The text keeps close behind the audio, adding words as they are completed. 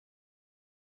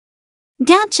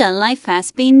Gacha life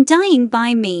has been dying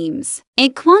by memes.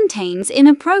 It contains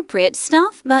inappropriate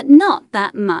stuff but not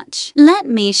that much. Let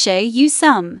me show you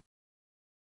some.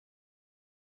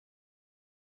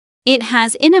 It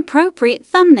has inappropriate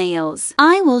thumbnails.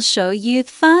 I will show you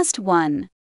the first one.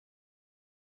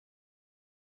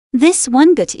 This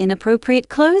one got inappropriate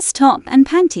clothes, top and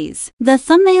panties. The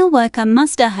thumbnail worker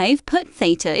must have put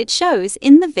theta it shows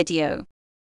in the video.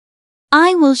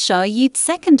 I will show you the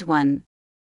second one.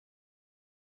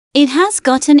 It has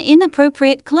gotten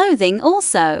inappropriate clothing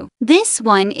also. This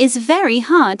one is very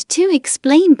hard to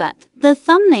explain, but the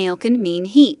thumbnail can mean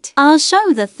heat. I'll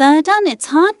show the third one. It's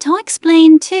hard to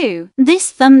explain too.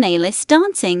 This thumbnail is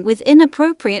dancing with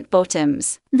inappropriate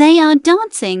bottoms. They are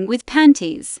dancing with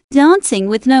panties. Dancing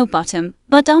with no bottom,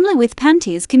 but only with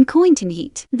panties can contain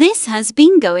heat. This has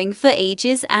been going for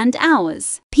ages and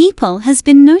hours. People has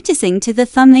been noticing to the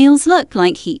thumbnails look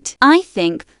like heat. I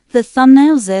think the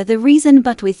thumbnails are the reason,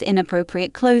 but with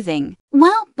inappropriate clothing.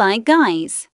 Well, bye guys.